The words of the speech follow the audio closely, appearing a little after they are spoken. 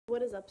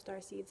What is up, Star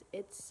Seeds?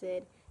 It's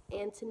Sid,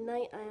 and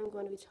tonight I am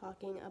going to be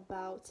talking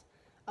about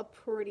a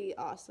pretty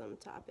awesome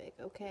topic,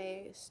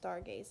 okay?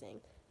 Stargazing.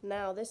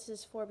 Now, this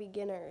is for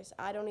beginners.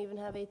 I don't even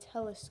have a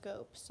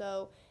telescope,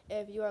 so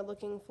if you are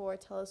looking for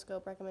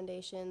telescope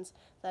recommendations,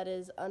 that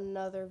is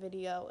another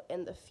video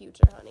in the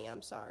future, honey.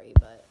 I'm sorry,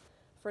 but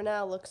for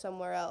now, look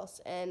somewhere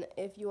else. And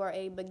if you are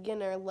a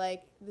beginner,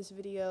 like this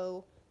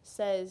video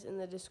says in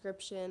the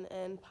description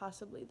and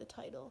possibly the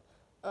title,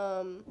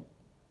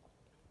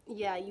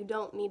 yeah, you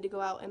don't need to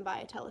go out and buy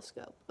a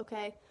telescope,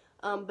 okay?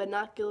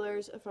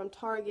 Binoculars from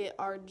Target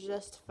are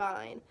just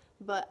fine,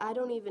 but I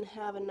don't even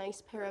have a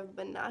nice pair of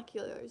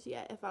binoculars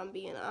yet, if I'm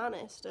being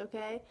honest,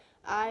 okay?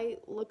 I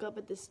look up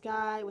at the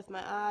sky with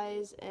my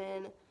eyes,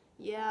 and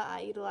yeah,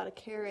 I eat a lot of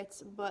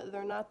carrots, but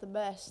they're not the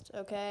best,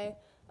 okay?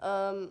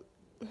 I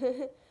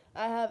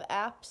have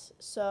apps,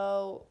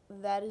 so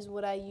that is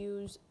what I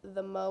use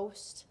the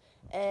most.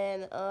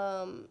 And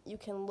you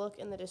can look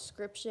in the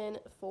description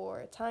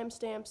for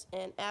timestamps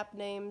and app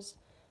names.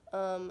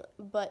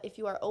 But if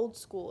you are old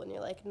school and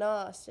you're like,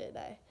 nah, Sid,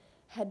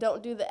 I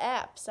don't do the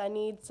apps. I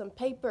need some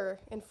paper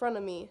in front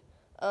of me.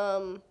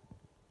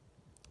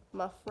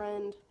 My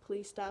friend,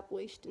 please stop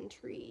wasting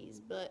trees,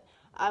 but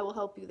I will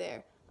help you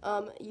there.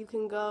 You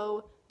can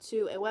go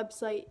to a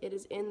website. It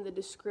is in the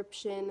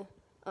description.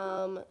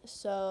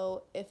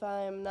 So if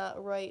I'm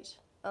not right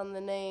on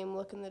the name,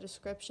 look in the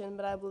description,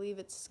 but I believe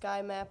it's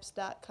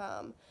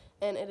skymaps.com,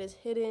 and it is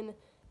hidden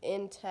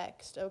in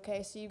text,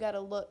 okay? So you got to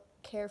look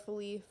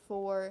carefully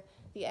for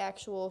the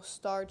actual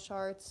star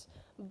charts,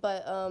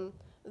 but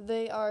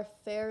they are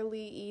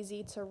fairly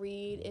easy to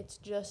read. It's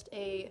just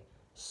a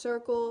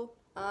circle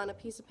on a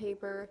piece of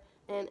paper,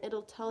 and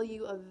it'll tell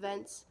you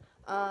events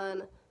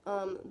on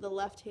the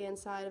left-hand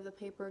side of the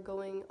paper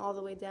going all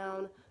the way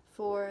down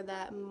for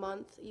that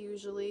month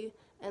usually,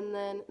 and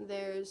then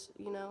there's,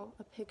 you know,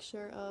 a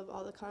picture of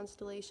all the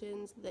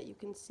constellations that you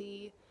can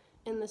see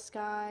in the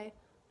sky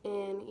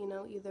in, you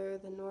know, either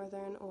the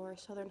northern or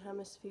southern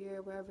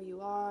hemisphere, wherever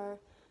you are,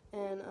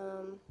 and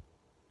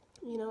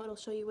you know, it'll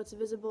show you what's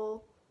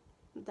visible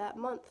that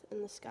month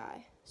in the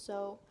sky.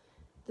 So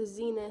the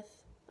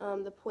zenith,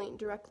 the point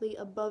directly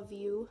above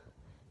you,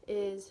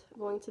 is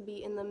going to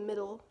be in the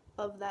middle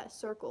of that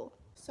circle.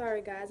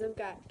 Sorry guys, I've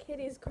got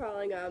kitties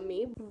crawling on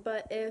me,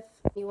 but if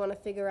you want to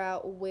figure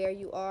out where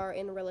you are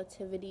in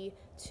relativity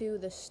to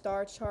the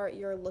star chart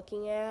you're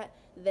looking at,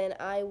 then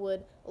I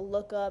would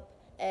look up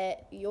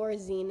at your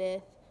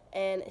zenith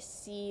and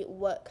see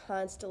what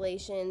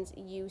constellations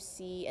you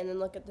see, and then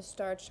look at the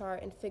star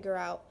chart and figure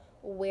out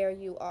where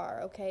you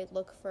are, okay?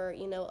 Look for,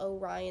 you know,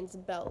 Orion's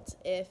belt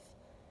if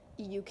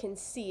you can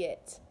see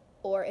it,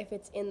 or if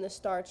it's in the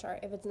star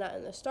chart. If it's not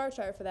in the star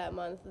chart for that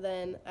month,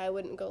 then I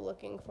wouldn't go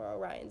looking for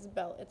Orion's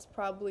belt. It's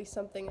probably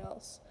something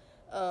else.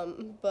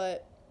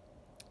 But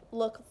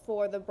look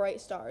for the bright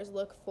stars.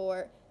 Look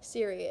for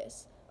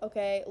Sirius,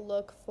 okay?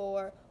 Look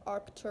for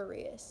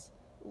Arcturus.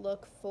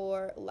 Look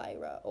for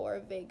Lyra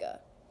or Vega.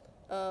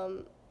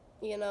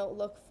 You know,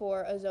 look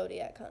for a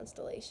zodiac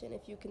constellation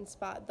if you can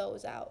spot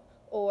those out.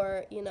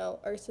 Or, you know,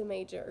 Ursa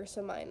Major,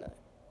 Ursa Minor,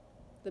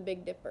 the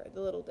Big Dipper,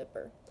 the Little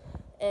Dipper.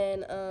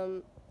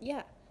 And,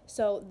 yeah,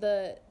 so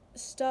the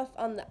stuff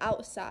on the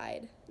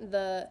outside,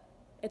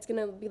 it's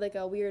going to be like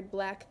a weird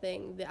black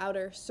thing. The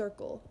outer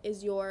circle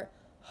is your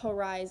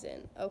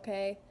horizon,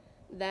 okay?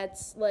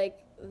 That's like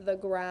the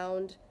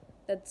ground.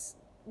 That's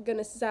going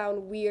to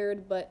sound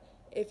weird, but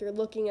if you're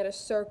looking at a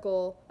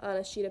circle on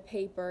a sheet of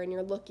paper and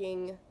you're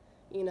looking,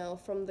 you know,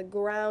 from the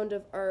ground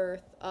of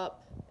Earth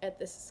up at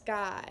the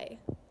sky,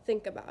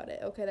 think about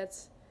it, okay?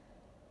 That's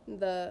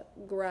the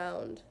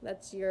ground.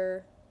 That's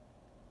your...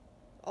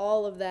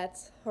 all of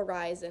that's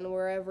horizon,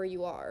 wherever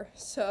you are.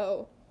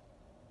 So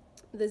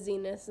the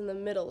zenith's in the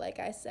middle, like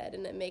I said,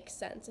 and it makes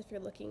sense if you're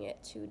looking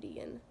at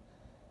 2D and,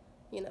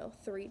 you know,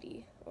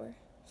 3D or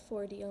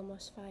 4D,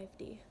 almost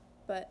 5D.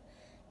 But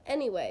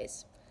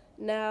anyways,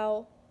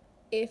 now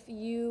if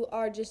you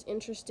are just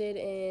interested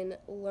in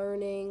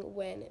learning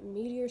when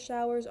meteor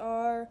showers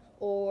are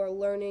or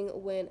learning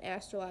when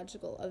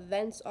astrological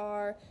events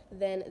are,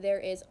 then there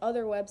is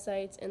other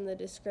websites in the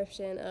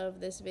description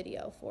of this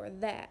video for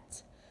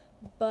that.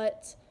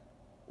 But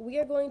we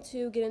are going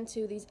to get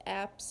into these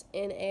apps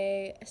in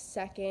a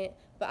second,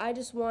 but I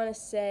just want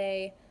to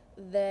say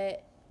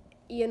that,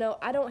 you know,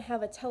 I don't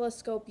have a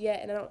telescope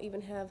yet, and I don't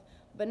even have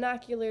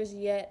binoculars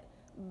yet,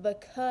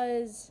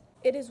 because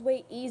it is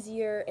way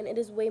easier and it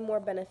is way more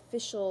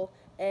beneficial,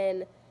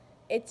 and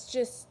it's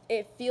just,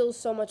 it feels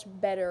so much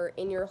better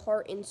in your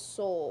heart and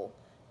soul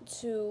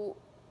to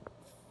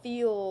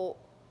feel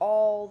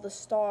all the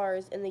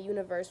stars in the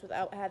universe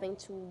without having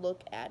to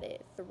look at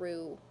it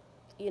through,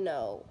 you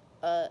know,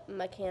 a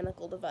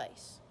mechanical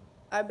device.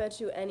 I bet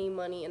you any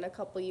money in a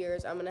couple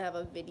years I'm going to have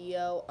a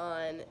video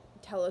on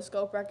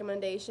telescope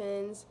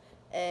recommendations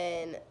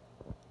and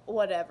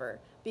whatever,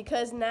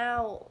 because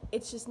now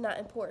it's just not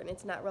important.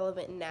 It's not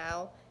relevant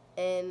now,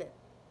 and,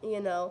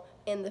 you know,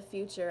 in the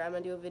future I'm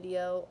going to do a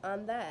video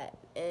on that,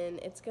 and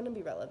it's going to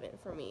be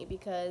relevant for me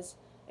because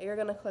you're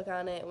going to click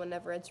on it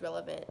whenever it's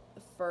relevant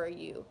for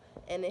you.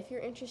 And if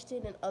you're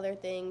interested in other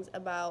things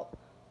about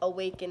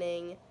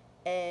awakening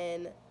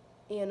and,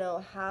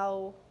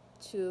 how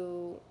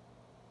to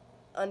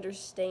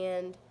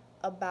understand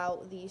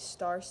about these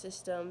star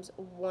systems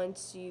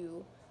once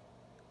you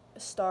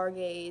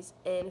stargaze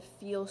and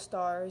feel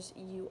stars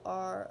you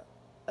are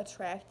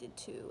attracted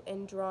to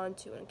and drawn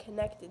to and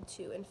connected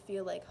to and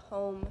feel like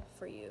home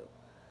for you.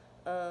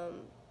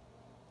 I'm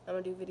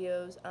going to do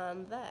videos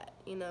on that,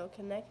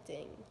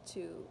 connecting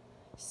to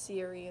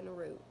Syrian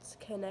roots,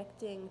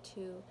 connecting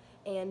to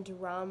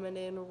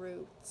Andromedan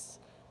roots,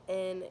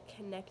 and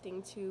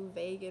connecting to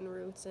Vegan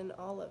roots and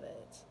all of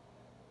it.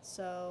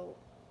 So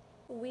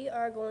we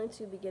are going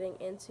to be getting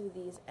into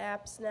these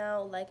apps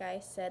now. Like I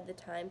said, the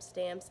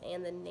timestamps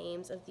and the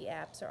names of the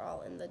apps are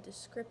all in the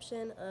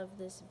description of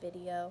this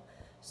video.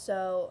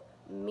 So,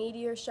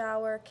 meteor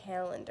shower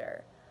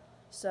calendar.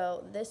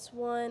 So this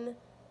one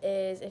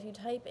is, if you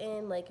type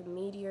in like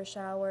meteor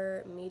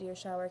shower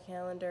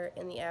calendar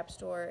in the App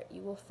Store,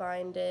 you will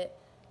find it.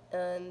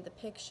 In the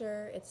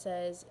picture, it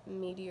says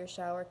meteor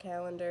shower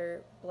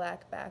calendar,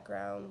 black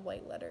background,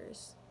 white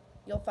letters.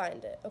 You'll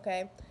find it,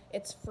 okay?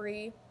 It's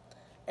free,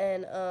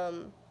 and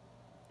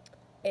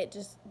it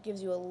just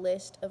gives you a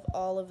list of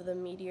all of the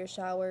meteor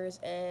showers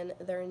and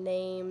their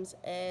names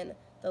and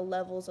the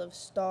levels of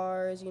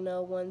stars,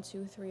 1,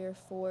 2, 3, or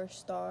 4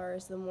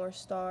 stars. The more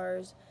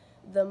stars,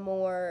 the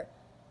more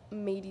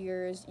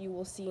meteors you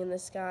will see in the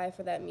sky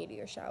for that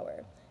meteor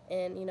shower.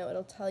 And,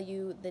 it'll tell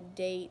you the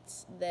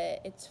dates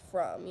that it's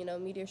from.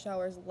 Meteor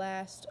showers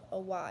last a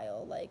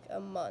while, like a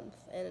month,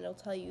 and it'll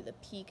tell you the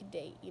peak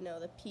date.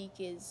 The peak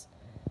is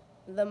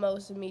the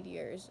most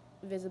meteors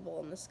visible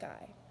in the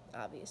sky,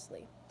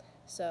 obviously.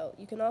 So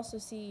you can also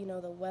see,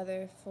 the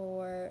weather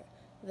for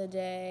the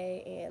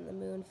day and the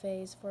moon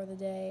phase for the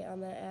day on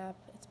that app.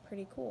 It's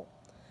pretty cool.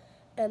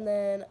 And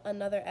then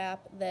another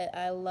app that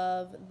I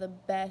love, the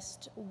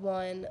best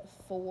one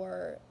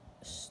for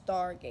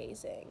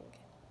stargazing,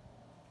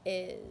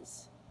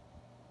 is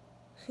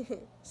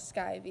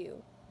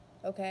Skyview.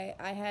 Okay,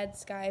 I had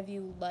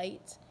Skyview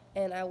Lite,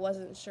 and I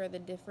wasn't sure the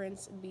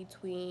difference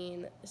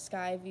between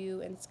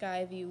Skyview and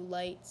Skyview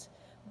Lite,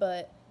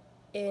 but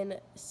in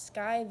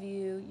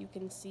Skyview you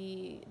can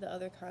see the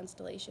other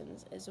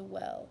constellations as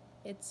well.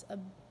 It's a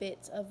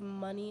bit of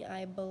money,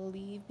 I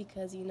believe,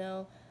 because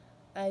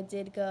I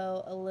did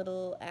go a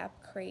little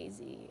app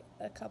crazy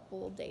a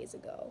couple days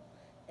ago,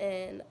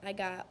 and I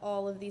got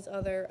all of these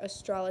other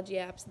astrology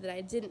apps that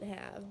I didn't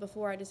have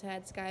before. I just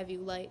had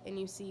Skyview Lite, and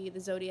you see the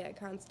zodiac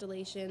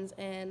constellations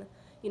and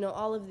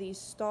all of these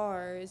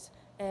stars,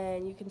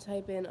 and you can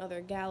type in other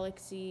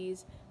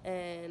galaxies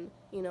and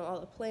all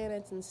the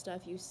planets and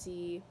stuff you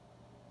see,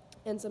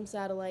 and some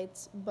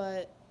satellites,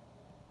 but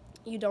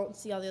you don't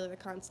see all the other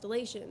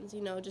constellations,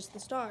 just the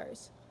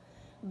stars.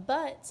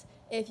 But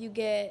if you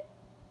get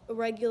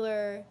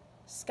regular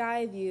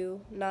Skyview,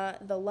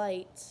 not the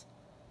Lite,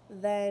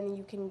 then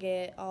you can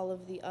get all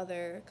of the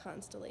other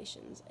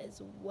constellations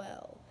as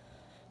well.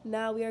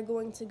 Now we are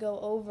going to go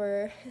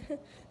over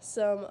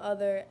some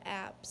other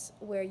apps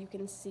where you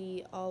can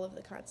see all of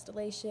the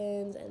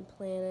constellations and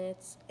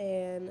planets,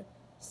 and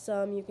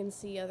some you can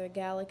see other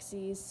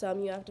galaxies,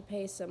 some you have to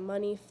pay some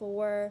money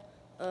for.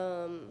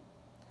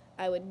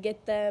 I would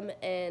get them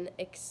and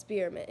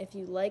experiment. If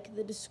you like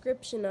the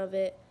description of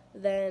it,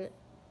 then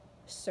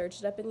search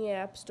it up in the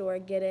App Store,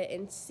 get it,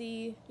 and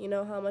see,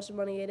 how much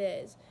money it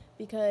is.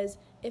 Because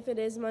if it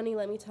is money,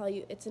 let me tell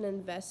you, it's an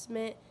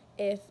investment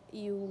if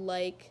you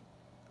like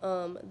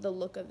the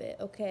look of it,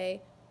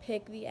 okay?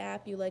 Pick the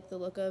app you like the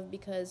look of,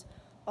 because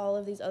all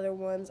of these other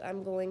ones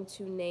I'm going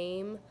to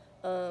name,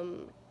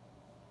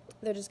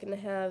 they're just going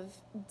to have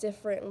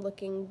different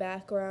looking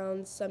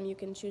backgrounds. Some you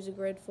can choose a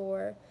grid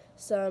for,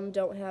 some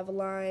don't have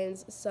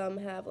lines, some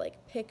have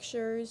like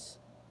pictures.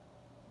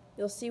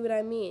 You'll see what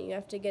I mean. You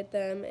have to get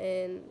them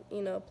and,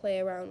 play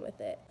around with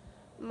it.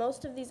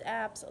 Most of these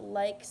apps,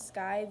 like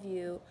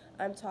Skyview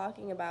I'm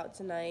talking about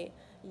tonight,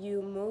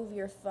 you move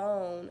your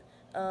phone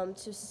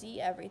to see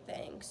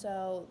everything.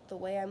 So the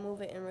way I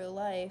move it in real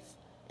life,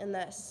 in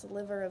that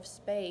sliver of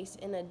space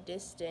in a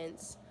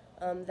distance,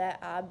 that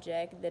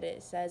object that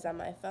it says on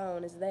my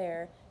phone is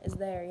there,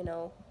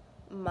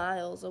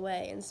 miles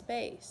away in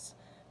space.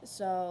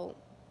 So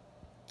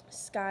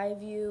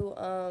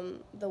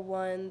Skyview, the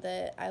one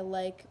that I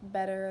like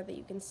better, that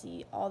you can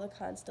see all the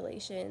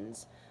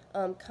constellations,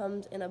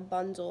 comes in a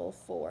bundle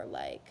for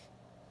like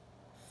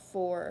 $4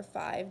 or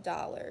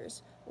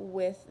 $5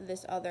 with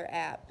this other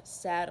app,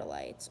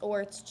 Satellites,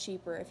 or it's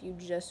cheaper if you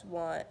just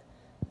want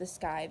the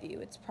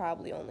Skyview. It's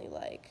probably only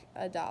like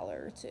 $1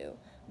 or $2,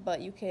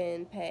 but you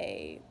can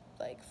pay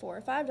like $4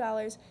 or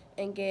 $5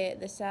 and get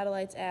the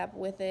Satellites app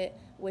with it,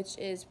 which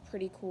is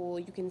pretty cool.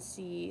 You can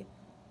see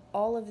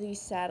all of these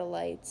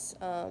satellites,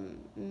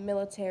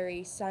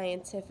 military,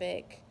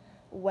 scientific,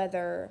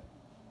 weather,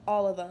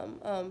 all of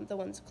them, the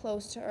ones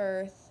close to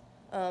Earth,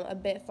 a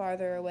bit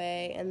farther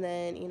away, and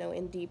then,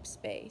 in deep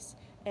space.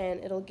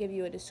 And it'll give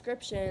you a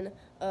description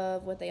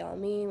of what they all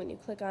mean when you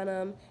click on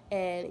them,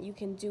 and you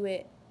can do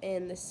it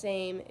in the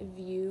same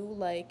view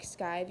like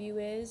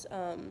Skyview is,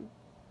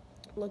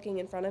 looking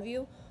in front of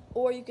you,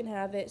 or you can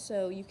have it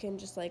so you can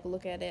just like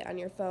look at it on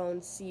your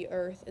phone, see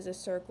Earth as a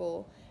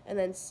circle, and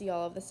then see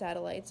all of the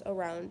satellites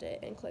around it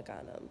and click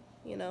on them,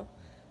 you know?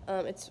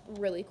 It's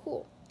really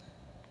cool.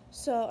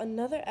 So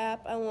another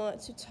app I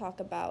want to talk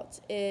about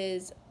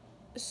is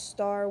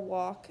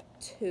Starwalk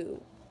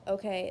 2.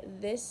 Okay,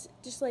 this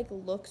just like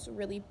looks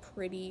really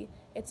pretty.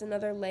 It's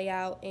another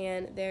layout,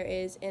 and there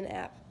is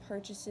in-app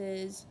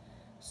purchases.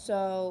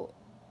 So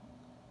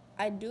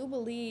I do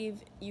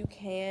believe you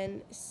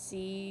can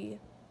see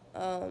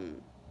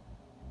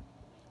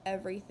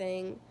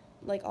everything,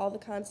 like all the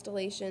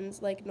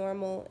constellations like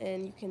normal,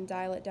 and you can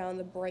dial it down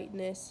the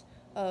brightness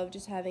of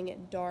just having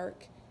it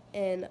dark,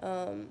 and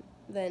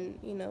then,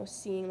 you know,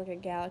 seeing like a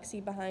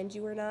galaxy behind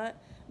you or not.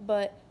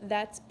 But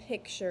that's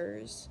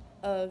pictures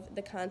of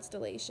the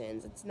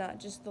constellations. It's not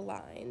just the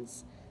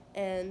lines.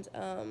 And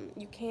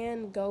you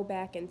can go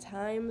back in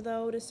time,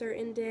 though, to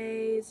certain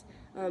days.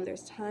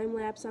 There's time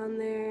lapse on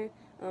there.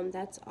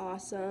 That's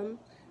awesome.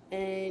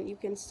 And you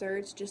can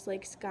search just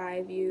like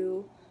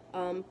Skyview.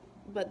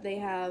 But they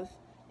have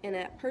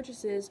in-app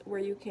purchases where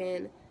you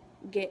can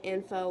get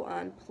info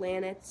on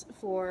planets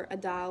for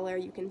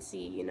 $1. You can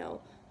see, you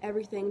know,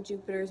 everything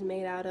Jupiter's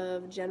made out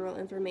of, general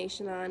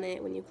information on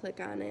it when you click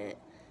on it.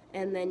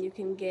 And then you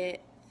can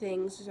get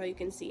things so you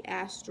can see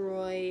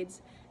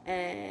asteroids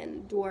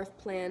and dwarf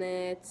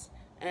planets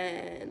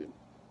and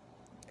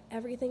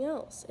everything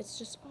else. It's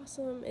just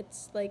awesome.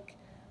 It's like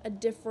a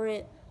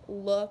different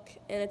look,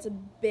 and it's a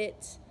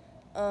bit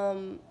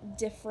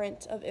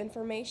different of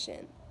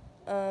information.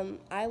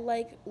 I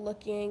like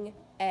looking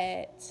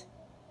at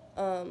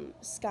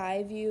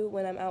Skyview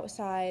when I'm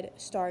outside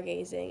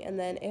stargazing, and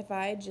then if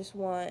I just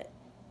want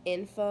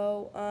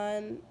info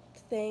on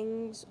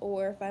things,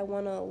 or if I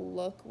want to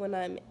look when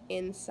I'm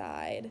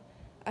inside,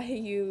 I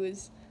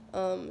use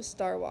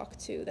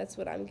Starwalk 2. That's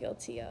what I'm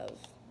guilty of.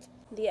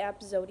 The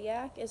app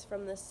Zodiac is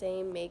from the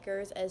same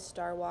makers as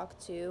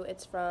Starwalk 2.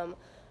 It's from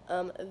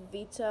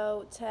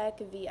Vito Tech,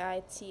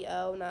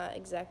 VITO, not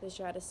exactly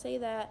sure how to say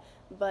that,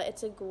 but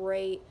it's a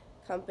great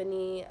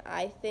company,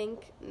 I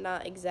think.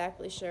 Not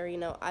exactly sure, you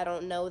know, I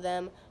don't know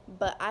them,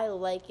 but I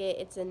like it.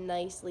 It's a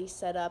nicely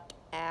set up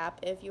app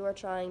if you are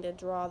trying to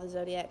draw the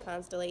zodiac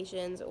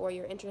constellations, or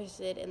you're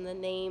interested in the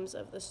names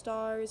of the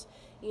stars.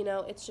 You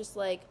know, it's just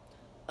like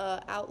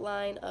a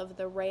outline of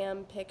the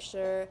ram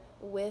picture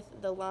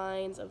with the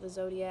lines of the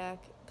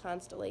zodiac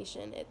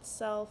constellation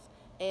itself,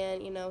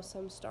 and, you know,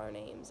 some star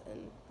names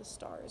and the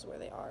stars where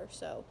they are.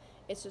 So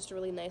it's just a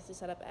really nicely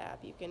set up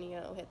app. You can, you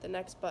know, hit the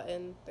next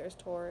button, there's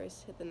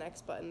Taurus, hit the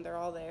next button, they're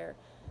all there.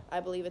 I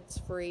believe it's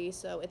free,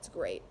 so it's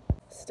great.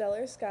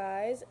 Stellar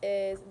Skies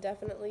is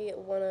definitely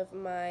one of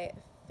my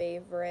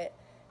favorite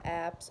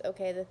apps.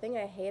 Okay, the thing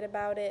I hate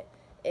about it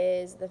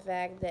is the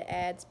fact that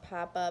ads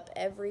pop up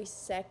every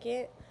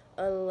second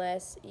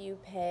unless you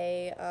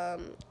pay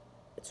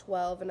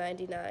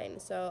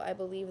 $12.99. So I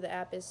believe the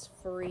app is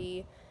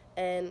free,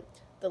 and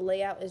the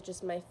layout is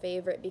just my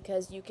favorite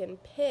because you can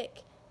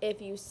pick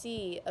if you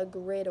see a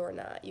grid or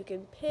not. You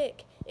can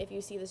pick if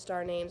you see the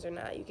star names or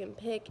not. You can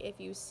pick if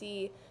you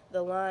see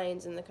the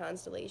lines in the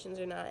constellations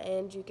or not.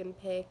 And you can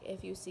pick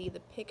if you see the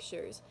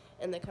pictures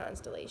in the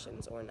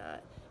constellations or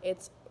not.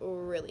 It's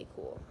really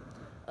cool.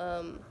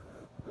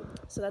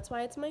 So that's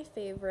why it's my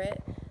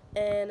favorite.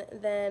 And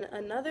then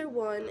another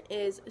one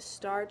is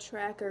Star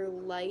Tracker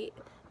Lite,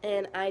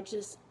 and I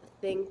just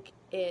think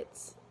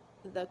it's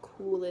the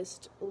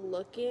coolest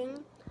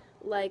looking.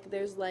 Like,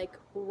 there's like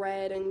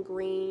red and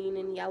green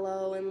and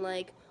yellow and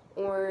like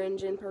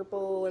orange and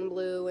purple and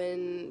blue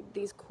and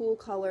these cool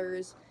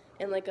colors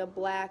and like a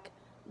black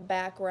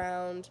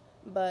background,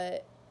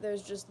 but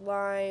there's just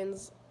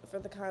lines for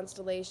the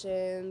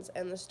constellations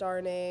and the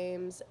star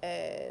names,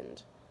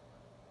 and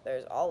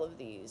there's all of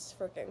these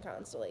freaking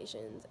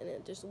constellations, and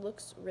it just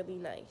looks really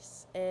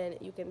nice. And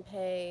you can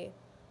pay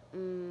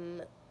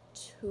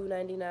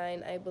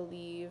 $2.99, I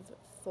believe,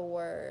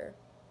 for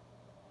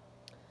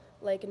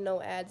like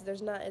no ads.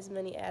 There's not as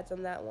many ads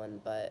on that one,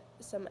 but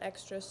some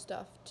extra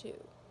stuff too.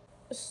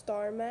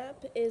 Star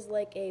Map is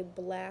like a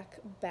black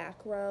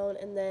background,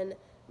 and then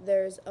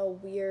there's a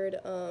weird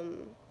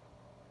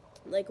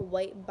like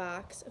white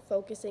box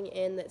focusing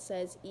in that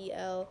says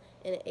EL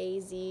and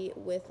AZ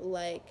with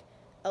like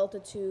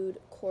altitude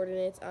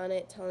coordinates on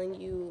it, telling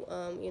you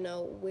you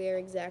know, where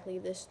exactly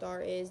this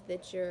star is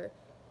that you're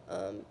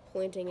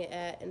pointing it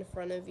at in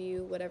front of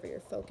you, whatever you're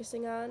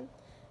focusing on.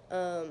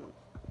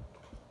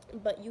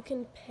 But you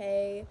can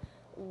pay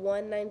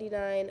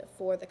 $1.99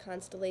 for the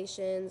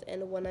constellations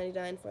and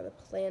 $1.99 for the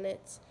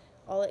planets.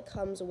 All it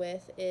comes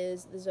with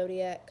is the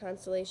zodiac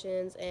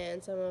constellations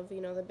and some of, you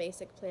know, the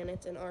basic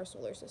planets in our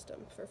solar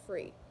system for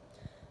free.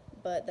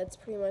 But that's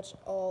pretty much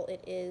all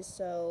it is.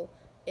 So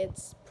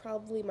it's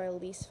probably my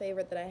least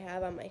favorite that I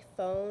have on my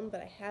phone, but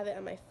I have it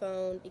on my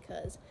phone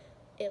because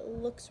it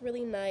looks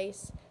really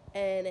nice,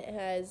 and it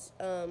has,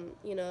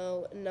 you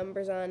know,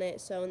 numbers on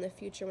it, so in the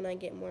future when I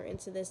get more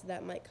into this,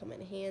 that might come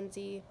in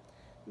handy.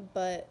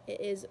 but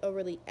it is a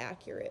really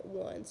accurate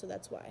one, so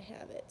that's why I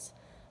have it.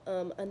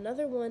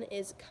 Another one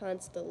is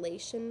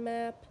constellation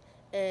map,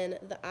 and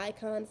the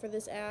icon for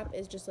this app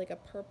is just like a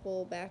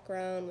purple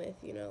background with,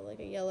 like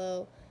a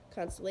yellow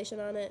constellation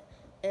on it.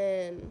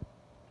 And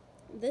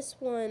this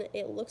one,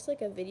 it looks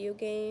like a video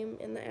game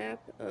in the app.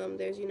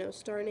 There's,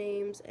 star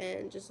names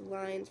and just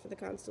lines for the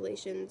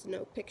constellations,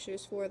 no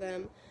pictures for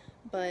them,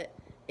 but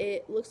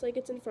it looks like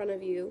it's in front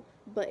of you,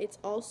 but it's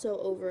also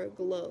over a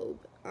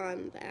globe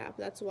on the app.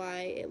 That's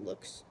why it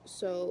looks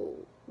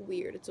so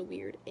weird. It's a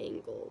weird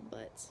angle,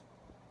 but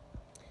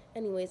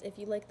anyways, if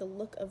you like the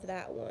look of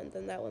that one,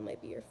 then that one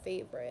might be your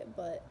favorite,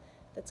 but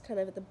that's kind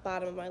of at the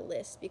bottom of my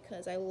list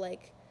because I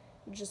like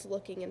just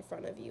looking in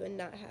front of you and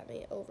not having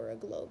it over a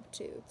globe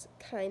too. It's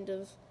kind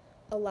of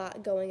a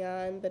lot going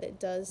on, but it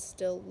does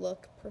still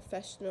look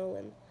professional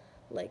and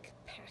like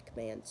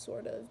Pac-Man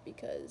sort of,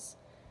 because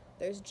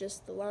there's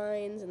just the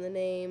lines and the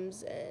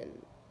names and,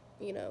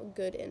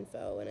 good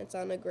info, and it's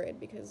on a grid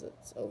because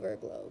it's over a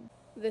globe.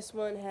 This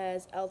one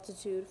has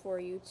altitude for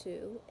you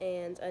too,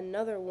 and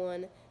another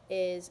one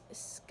is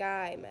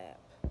sky map.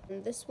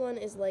 And this one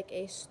is like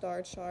a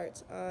star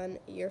chart on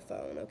your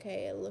phone,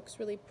 okay? It looks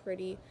really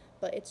pretty,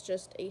 but it's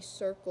just a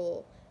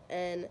circle,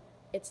 and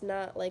it's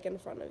not like in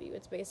front of you.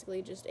 It's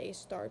basically just a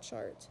star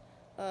chart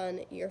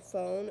on your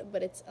phone,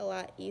 but it's a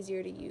lot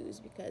easier to use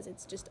because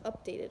it's just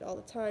updated all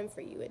the time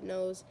for you. It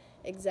knows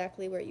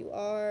exactly where you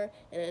are,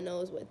 and it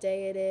knows what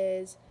day it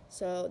is,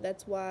 so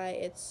that's why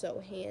it's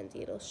so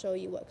handy. It'll show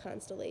you what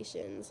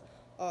constellations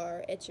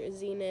are at your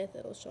zenith.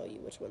 It'll show you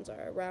which ones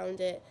are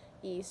around it,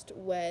 east,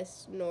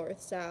 west,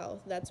 north, south.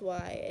 That's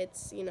why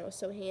it's,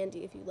 so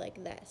handy if you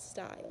like that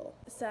style.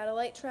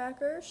 Satellite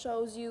tracker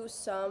shows you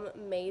some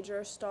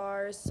major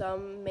stars,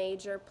 some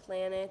major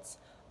planets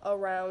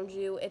around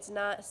you. It's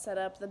not set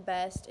up the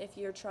best if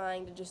you're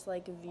trying to just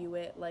like view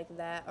it like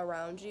that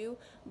around you,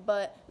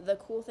 but the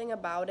cool thing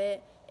about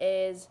it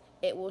is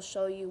it will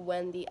show you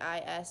when the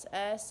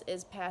ISS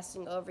is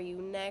passing over you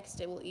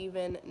next. It will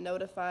even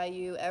notify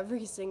you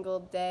every single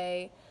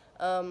day.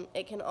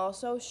 It can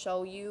also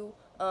show you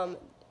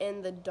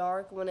in the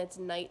dark when it's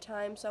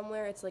nighttime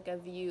somewhere. It's like a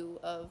view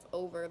of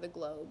over the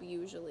globe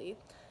usually,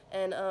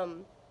 and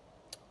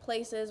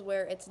places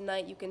where it's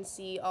night you can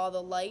see all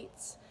the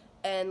lights,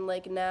 and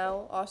like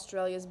now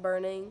Australia's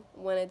burning.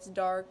 When it's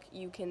dark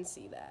you can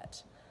see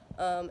that,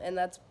 and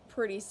that's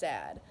pretty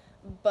sad,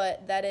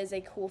 but that is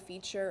a cool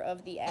feature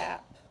of the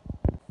app.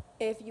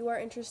 If you are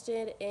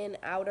interested in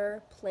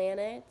outer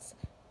planets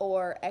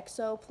or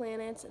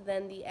exoplanets,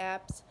 then the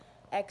apps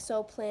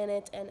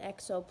exoplanet and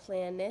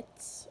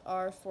exoplanets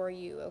are for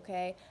you,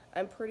 okay?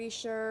 I'm pretty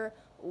sure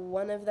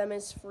one of them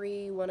is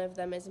free, one of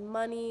them is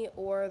money,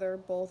 or they're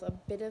both a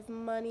bit of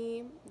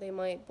money. They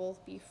might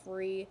both be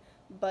free,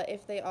 but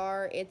if they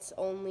are, it's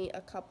only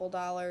a couple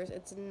dollars.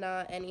 It's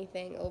not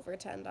anything over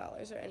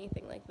 $10 or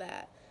anything like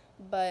that.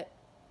 But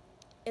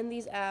in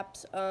these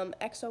apps,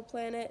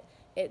 exoplanet,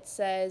 it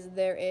says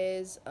there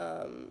is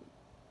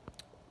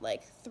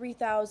like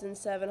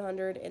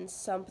 3,700 and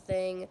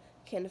something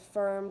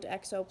confirmed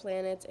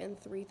exoplanets and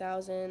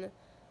 3,000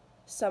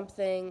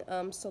 something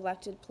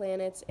selected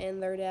planets in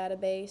their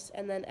database,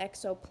 and then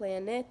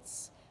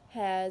exoplanets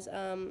has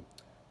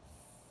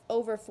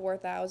over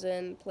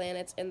 4,000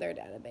 planets in their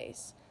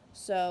database.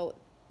 So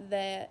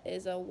that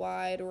is a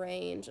wide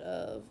range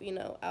of,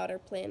 outer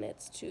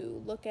planets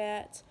to look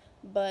at,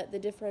 but the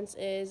difference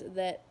is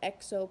that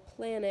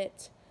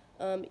exoplanet,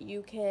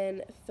 you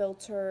can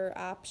filter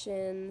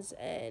options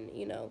and,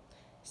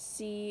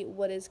 see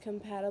what is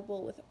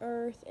compatible with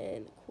Earth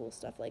and cool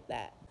stuff like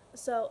that.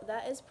 So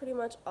that is pretty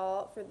much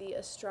all for the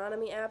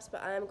astronomy apps,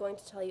 but I am going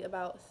to tell you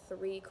about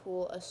 3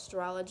 cool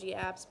astrology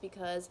apps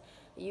because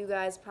you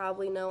guys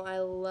probably know I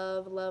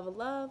love, love,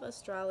 love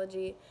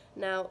astrology.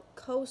 Now,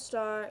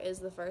 CoStar is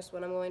the first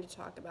one I'm going to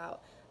talk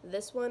about.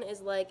 This one is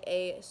like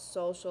a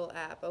social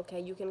app, okay?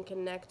 You can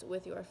connect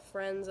with your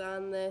friends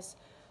on this.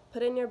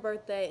 Put in your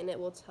birthday and it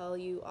will tell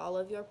you all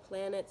of your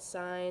planet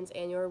signs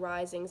and your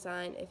rising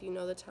sign if you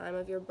know the time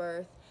of your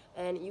birth,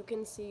 and you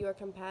can see your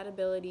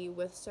compatibility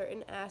with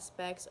certain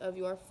aspects of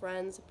your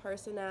friend's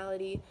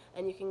personality,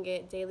 and you can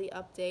get daily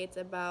updates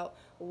about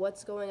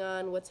what's going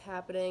on, what's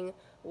happening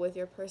with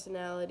your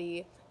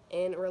personality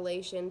in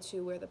relation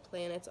to where the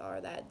planets are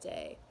that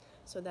day.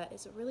 So that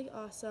is really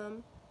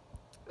awesome.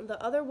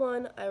 The other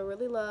one I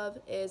really love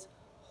is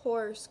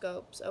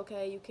horoscopes,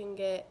 okay? You can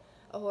get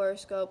a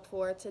horoscope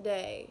for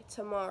today,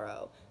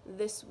 tomorrow,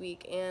 this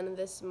week, and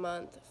this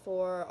month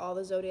for all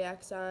the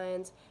zodiac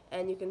signs,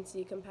 and you can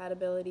see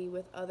compatibility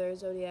with other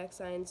zodiac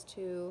signs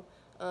too,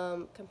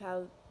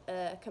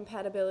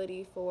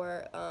 compatibility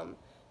for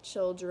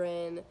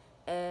children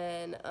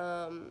and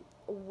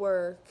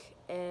work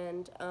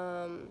and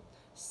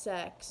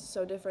sex,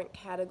 so different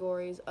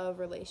categories of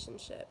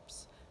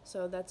relationships.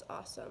 So that's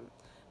awesome.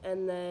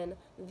 And then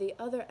the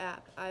other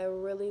app I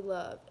really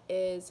love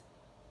is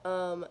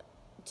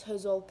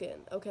tzolkin,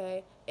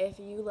 okay? If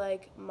you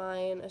like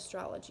Mayan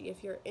astrology,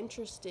 if you're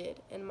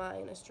interested in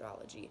Mayan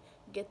astrology,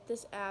 get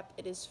this app.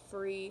 It is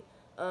free.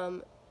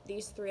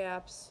 these 3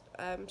 apps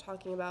I'm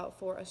talking about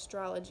for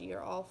astrology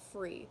are all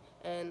free,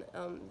 and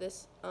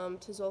this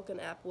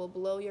tzolkin app will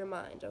blow your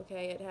mind,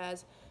 okay? It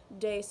has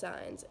day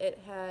signs, it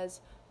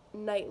has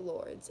night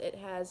lords, it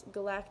has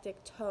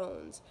galactic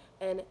tones,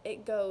 and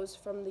it goes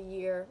from the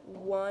year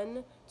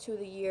 1 to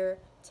the year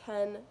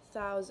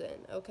 10,000,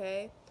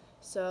 okay?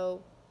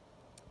 So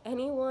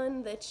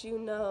anyone that you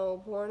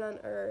know born on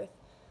Earth,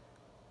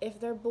 if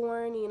they're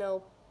born,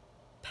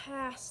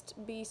 past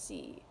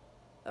BC,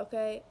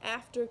 okay,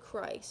 after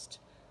Christ,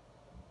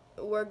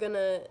 we're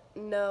gonna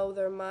know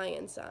their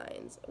Mayan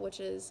signs, which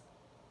is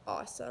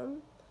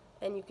awesome.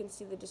 And you can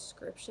see the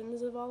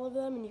descriptions of all of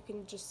them, and you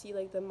can just see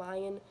like the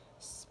Mayan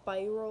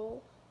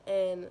spiral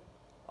and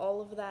all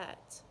of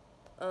that.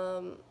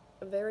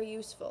 Very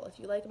useful. If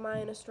you like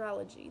Mayan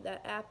astrology,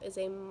 that app is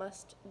a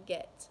must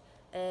get.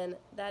 And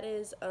that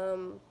is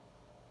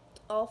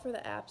all for the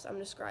apps I'm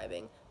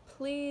describing.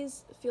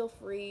 Please feel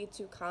free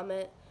to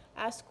comment,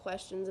 ask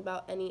questions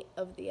about any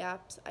of the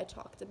apps I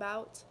talked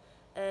about.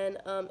 And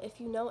if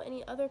you know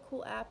any other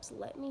cool apps,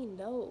 let me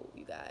know,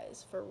 you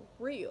guys, for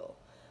real.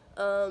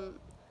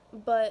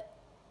 But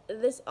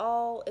this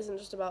all isn't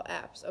just about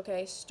apps,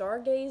 okay?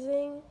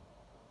 Stargazing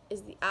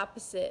is the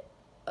opposite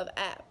of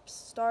apps.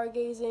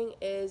 Stargazing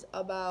is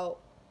about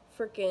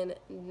freaking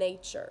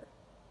nature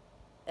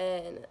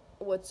and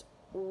what's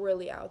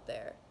really out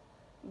there.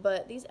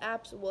 But these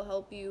apps will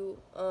help you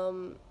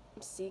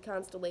see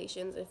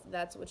constellations if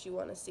that's what you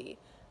want to see.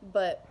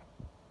 But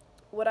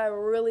what I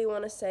really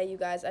want to say, you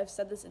guys, I've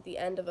said this at the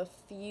end of a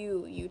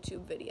few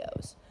YouTube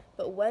videos,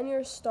 but when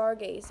you're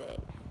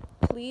stargazing,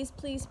 please,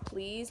 please,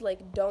 please,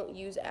 like, don't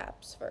use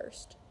apps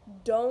first.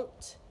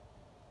 Don't,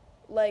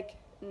 like,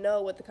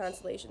 know what the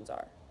constellations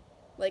are.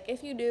 Like,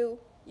 if you do,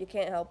 you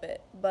can't help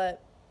it.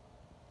 But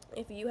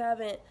if you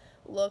haven't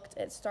looked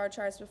at star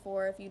charts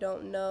before, if you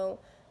don't know,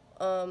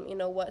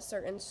 what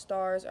certain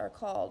stars are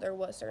called or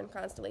what certain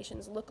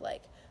constellations look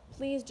like,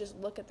 please just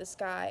look at the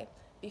sky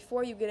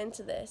before you get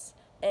into this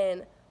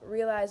and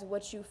realize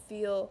what you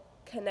feel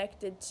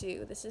connected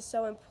to. This is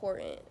so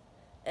important.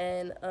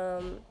 And,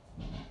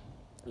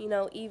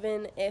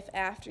 even if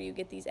after you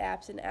get these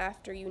apps and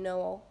after you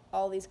know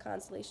all these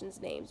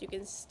constellations' names, you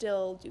can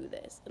still do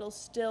this. It'll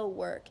still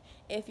work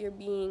if you're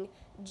being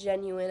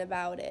genuine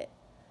about it.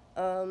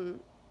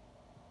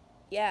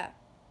 Yeah.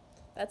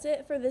 That's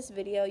it for this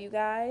video, you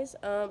guys.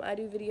 I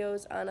do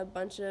videos on a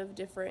bunch of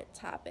different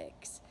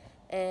topics,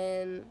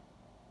 and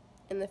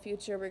in the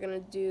future we're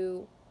going to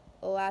do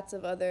lots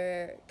of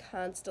other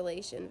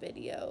constellation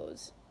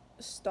videos,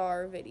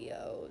 star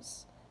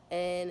videos,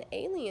 and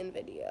alien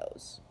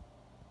videos.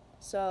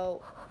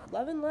 So,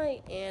 love and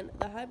light, and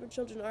the hybrid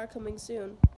children are coming soon.